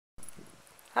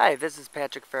Hi, this is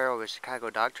Patrick Farrell with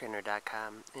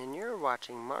ChicagoDogTrainer.com, and you're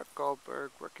watching Mark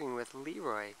Goldberg working with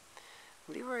Leroy.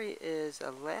 Leroy is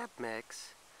a lab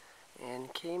mix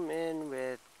and came in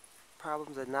with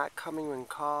problems of not coming when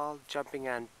called, jumping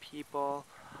on people,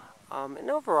 and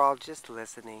overall just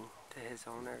listening to his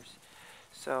owners.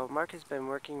 So Mark has been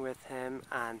working with him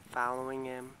on following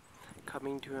him,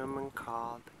 coming to him when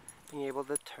called, being able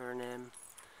to turn him.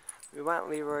 We want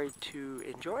Leroy to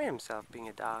enjoy himself being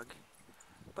a dog,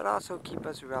 but also keep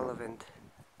us relevant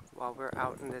while we're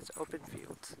out in this open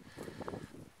fields.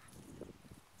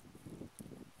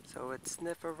 So it's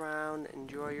sniff around,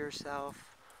 enjoy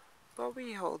yourself, but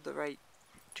we hold the right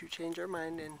to change our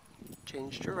mind and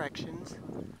change directions,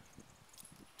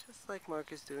 just like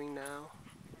Mark is doing now.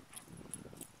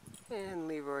 And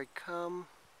Leroy come.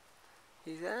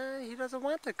 He doesn't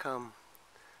want to come.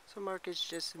 So Mark is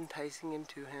just enticing him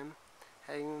to him,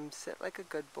 having him sit like a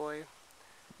good boy,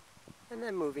 and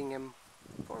then moving him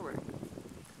forward.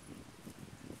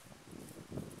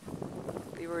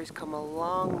 Leroy's come a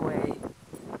long way.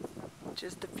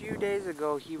 Just a few days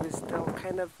ago, he was still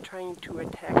kind of trying to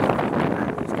attack me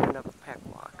on these kind of peck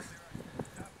walks.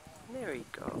 And there he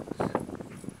goes.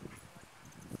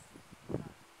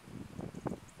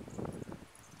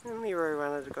 And Leroy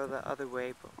wanted to go the other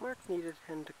way, but Mark needed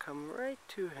him to come right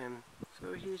to him.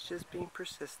 So he's just being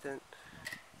persistent.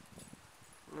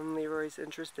 And Leroy's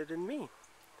interested in me.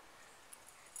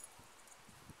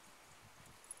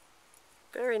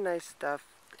 Very nice stuff.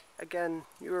 Again,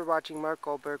 you were watching Mark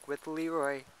Goldberg with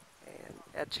Leroy and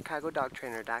at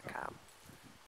ChicagoDogTrainer.com.